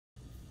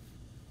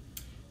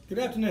Good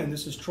afternoon.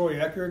 This is Troy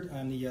Eckard.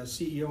 I'm the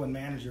CEO and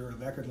manager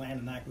of Eckard Land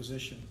and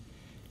Acquisition.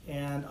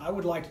 And I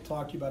would like to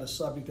talk to you about a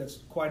subject that's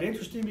quite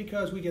interesting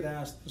because we get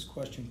asked this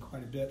question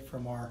quite a bit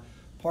from our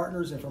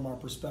partners and from our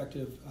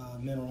prospective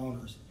mineral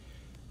owners.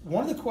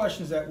 One of the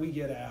questions that we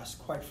get asked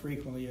quite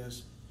frequently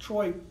is,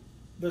 Troy,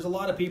 there's a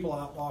lot of people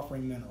out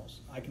offering minerals.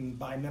 I can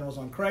buy minerals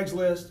on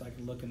Craigslist, I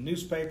can look in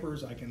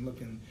newspapers, I can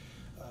look in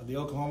the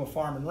Oklahoma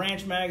Farm and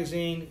Ranch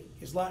magazine.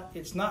 It's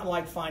not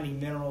like finding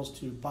minerals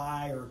to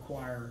buy or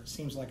acquire. It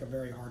seems like a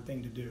very hard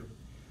thing to do.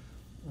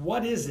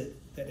 What is it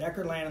that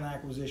Eckard Land and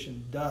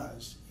Acquisition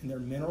does in their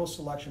mineral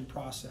selection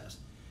process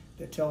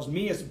that tells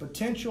me as a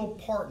potential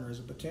partner, as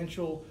a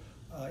potential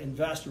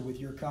investor with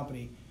your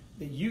company,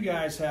 that you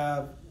guys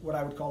have what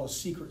I would call a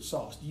secret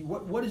sauce?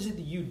 What is it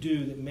that you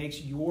do that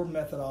makes your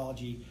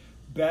methodology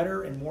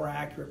better and more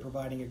accurate,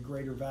 providing a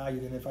greater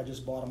value than if I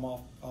just bought them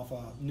off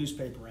a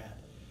newspaper ad?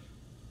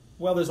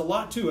 Well, there's a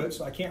lot to it,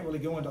 so I can't really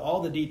go into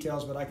all the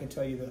details, but I can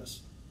tell you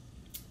this.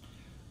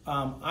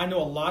 I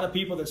know a lot of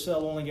people that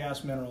sell oil and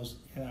gas minerals,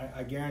 and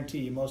I guarantee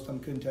you most of them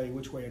couldn't tell you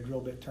which way a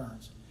drill bit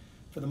turns.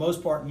 For the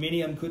most part,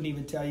 many of them couldn't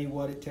even tell you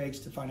what it takes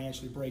to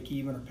financially break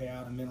even or pay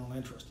out a mineral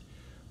interest.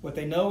 What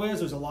they know is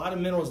there's a lot of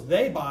minerals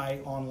they buy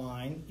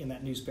online in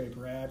that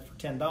newspaper ad for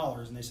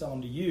 $10, and they sell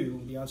them to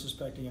you, the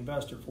unsuspecting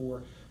investor,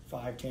 for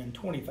 $5,000, $10,000,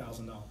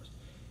 $20,000.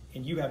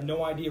 And you have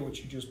no idea what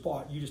you just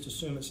bought. You just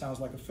assume it sounds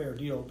like a fair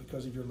deal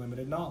because of your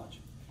limited knowledge.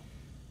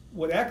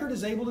 What Eckard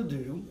is able to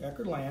do,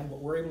 Eckard Land, what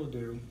we're able to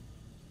do,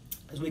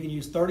 is we can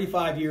use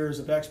 35 years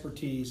of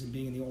expertise in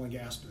being in the oil and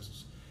gas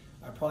business.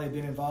 I've probably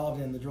been involved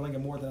in the drilling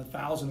of more than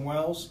 1,000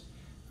 wells.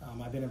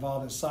 I've been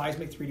involved in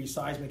seismic, 3D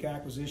seismic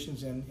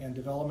acquisitions and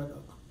development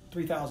of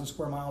 3,000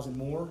 square miles and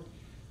more.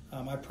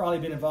 I've probably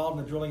been involved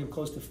in the drilling of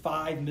close to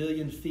 5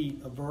 million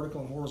feet of vertical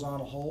and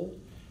horizontal hole.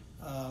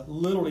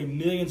 Literally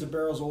millions of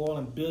barrels of oil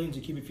and billions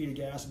of cubic feet of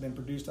gas have been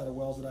produced out of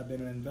wells that I've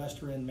been an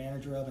investor in,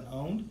 manager of, and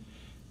owned.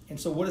 And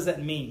so what does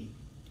that mean?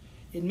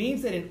 It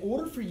means that in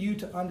order for you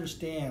to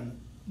understand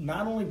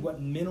not only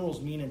what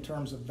minerals mean in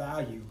terms of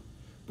value,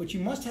 but you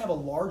must have a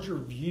larger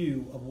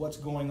view of what's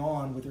going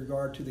on with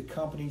regard to the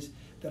companies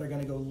that are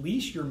going to go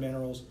lease your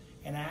minerals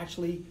and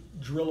actually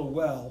drill a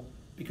well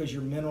because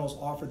your minerals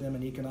offer them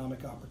an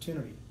economic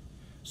opportunity.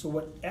 So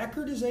what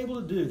Eckard is able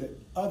to do that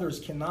others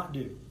cannot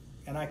do,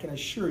 and I can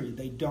assure you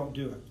they don't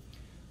do it.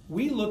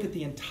 We look at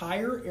the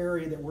entire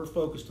area that we're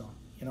focused on.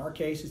 In our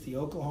case, it's the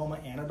Oklahoma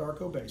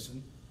Anadarko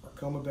Basin.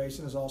 Arkoma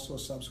Basin is also a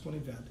subsequent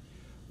event.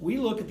 We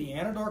look at the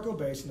Anadarko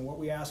Basin and what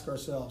we ask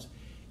ourselves,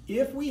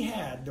 if we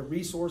had the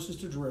resources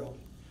to drill,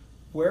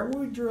 where would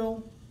we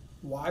drill,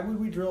 why would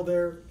we drill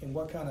there, and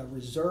what kind of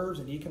reserves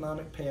and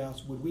economic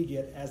payouts would we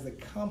get as the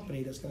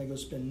company that's going to go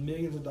spend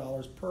millions of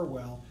dollars per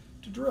well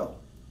to drill?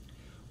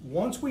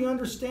 Once we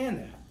understand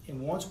that,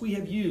 and once we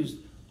have used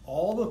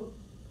all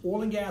the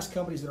oil and gas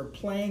companies that are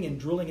playing and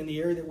drilling in the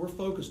area that we're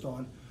focused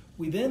on,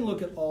 we then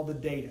look at all the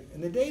data.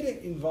 And the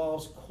data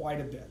involves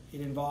quite a bit.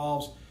 It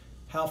involves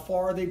how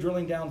far are they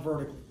drilling down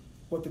vertically,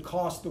 what the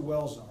cost of the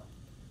wells are,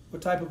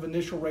 what type of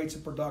initial rates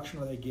of production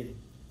are they getting,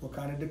 what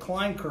kind of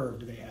decline curve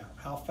do they have,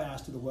 how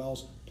fast do the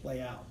wells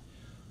play out,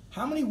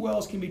 how many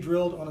wells can be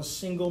drilled on a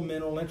single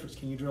mineral interest.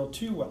 Can you drill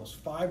 2 wells,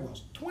 5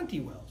 wells, 20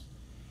 wells?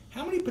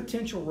 How many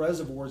potential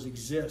reservoirs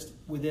exist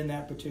within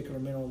that particular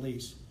mineral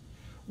lease?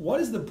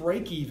 What is the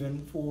break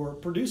even for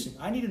producing?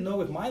 I need to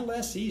know if my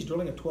lessee is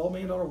drilling a $12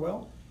 million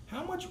well,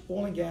 how much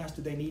oil and gas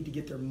do they need to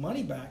get their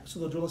money back so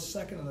they'll drill a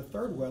second and a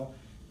third well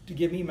to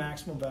give me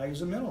maximum value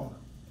as a mineral owner?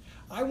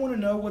 I want to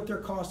know what their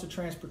cost of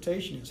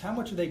transportation is. How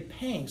much are they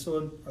paying?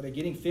 So are they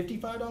getting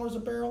 $55 a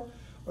barrel?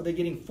 Or are they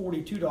getting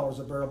 $42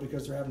 a barrel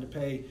because they're having to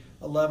pay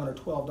 $11 or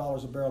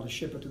 $12 a barrel to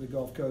ship it to the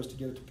Gulf Coast to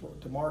get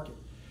it to market?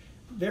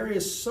 There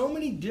is so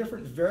many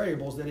different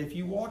variables that if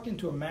you walked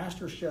into a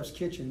master chef's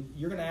kitchen,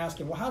 you're going to ask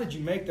him, well, how did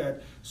you make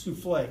that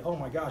souffle? Oh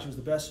my gosh, it was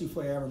the best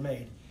souffle I ever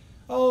made.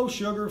 Oh,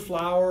 sugar,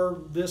 flour,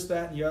 this,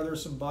 that, and the other,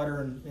 some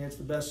butter, and it's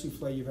the best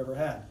souffle you've ever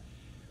had.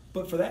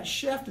 But for that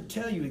chef to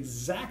tell you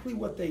exactly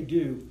what they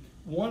do,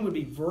 one, would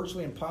be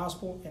virtually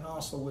impossible, and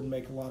also wouldn't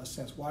make a lot of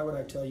sense. Why would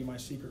I tell you my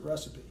secret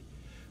recipe?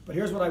 But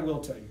here's what I will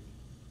tell you.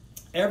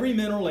 Every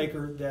mineral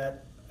acre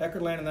that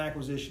Eckard Land and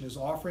Acquisition is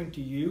offering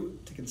to you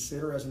to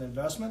consider as an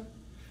investment,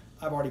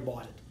 I've already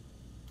bought it.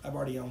 I've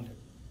already owned it.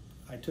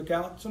 I took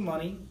out some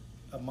money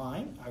of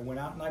mine, I went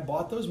out and I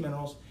bought those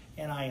minerals,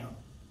 and I own them.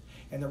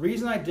 And the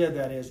reason I did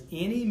that is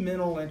any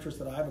mineral interest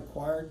that I've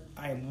acquired,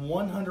 I am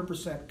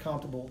 100%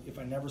 comfortable if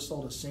I never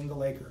sold a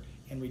single acre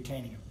in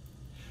retaining them.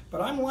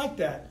 But I'm like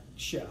that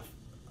chef.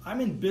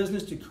 I'm in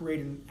business to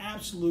create an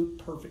absolute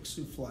perfect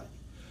souffle.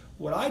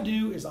 What I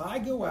do is I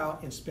go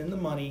out and spend the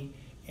money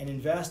and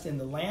invest in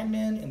the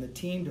landmen and the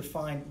team to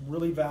find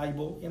really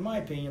valuable, in my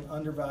opinion,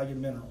 undervalued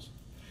minerals.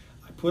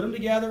 I put them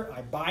together,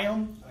 I buy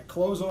them, I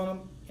close on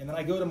them, and then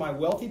I go to my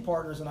wealthy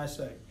partners and I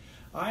say,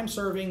 I'm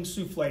serving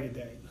souffle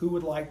today. Who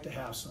would like to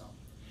have some?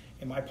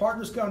 And my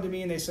partners come to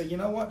me and they say, you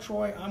know what,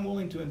 Troy, I'm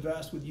willing to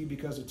invest with you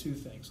because of 2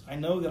 things. I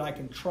know that I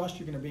can trust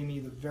you're going to bring me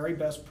the very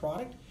best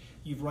product.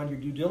 You've run your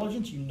due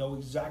diligence. You know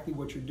exactly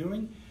what you're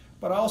doing.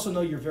 but I also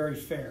know you're very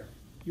fair.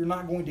 You're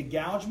not going to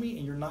gouge me,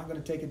 and you're not going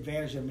to take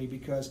advantage of me,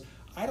 because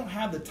I don't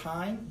have the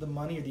time, the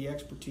money, or the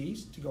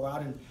expertise to go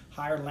out and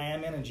hire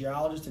landmen and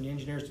geologists and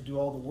engineers to do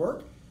all the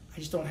work. I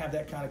just don't have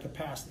that kind of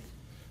capacity.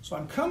 So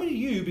I'm coming to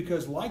you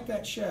because, like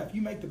that chef,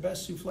 you make the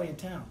best souffle in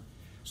town.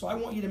 So I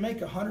want you to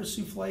make 100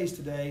 souffles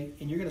today,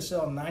 and you're going to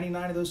sell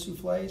 99 of those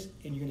souffles,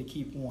 and you're going to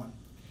keep one.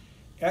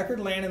 Eckard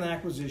Land and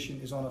Acquisition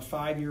is on a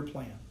 5-year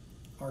plan.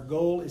 Our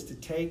goal is to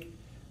take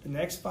the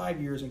next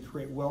 5 years and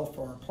create wealth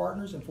for our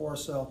partners and for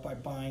ourselves by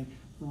buying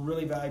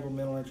really valuable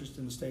mineral interest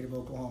in the state of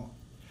Oklahoma.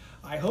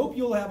 I hope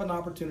you'll have an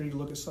opportunity to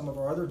look at some of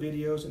our other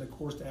videos and, of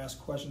course, to ask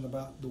questions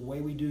about the way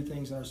we do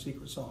things in our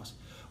secret sauce.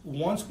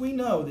 Once we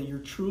know that you're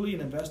truly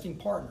an investing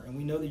partner, and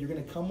we know that you're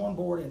going to come on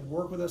board and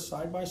work with us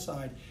side by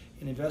side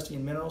in investing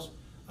in minerals,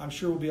 I'm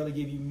sure we'll be able to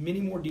give you many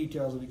more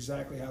details of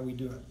exactly how we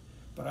do it.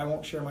 But I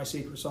won't share my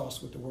secret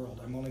sauce with the world.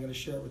 I'm only going to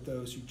share it with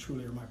those who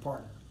truly are my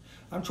partner.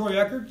 I'm Troy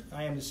Eckard.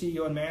 I am the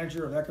CEO and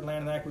manager of Eckard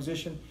Land and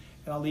Acquisition,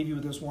 and I'll leave you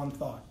with this one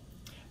thought.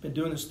 I've been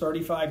doing this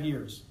 35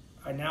 years.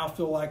 I now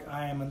feel like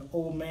I am an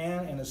old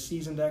man and a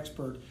seasoned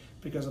expert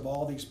because of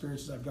all the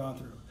experiences I've gone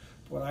through.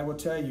 What I will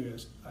tell you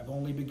is I've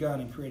only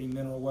begun in creating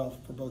mineral wealth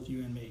for both you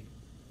and me.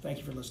 Thank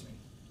you for listening.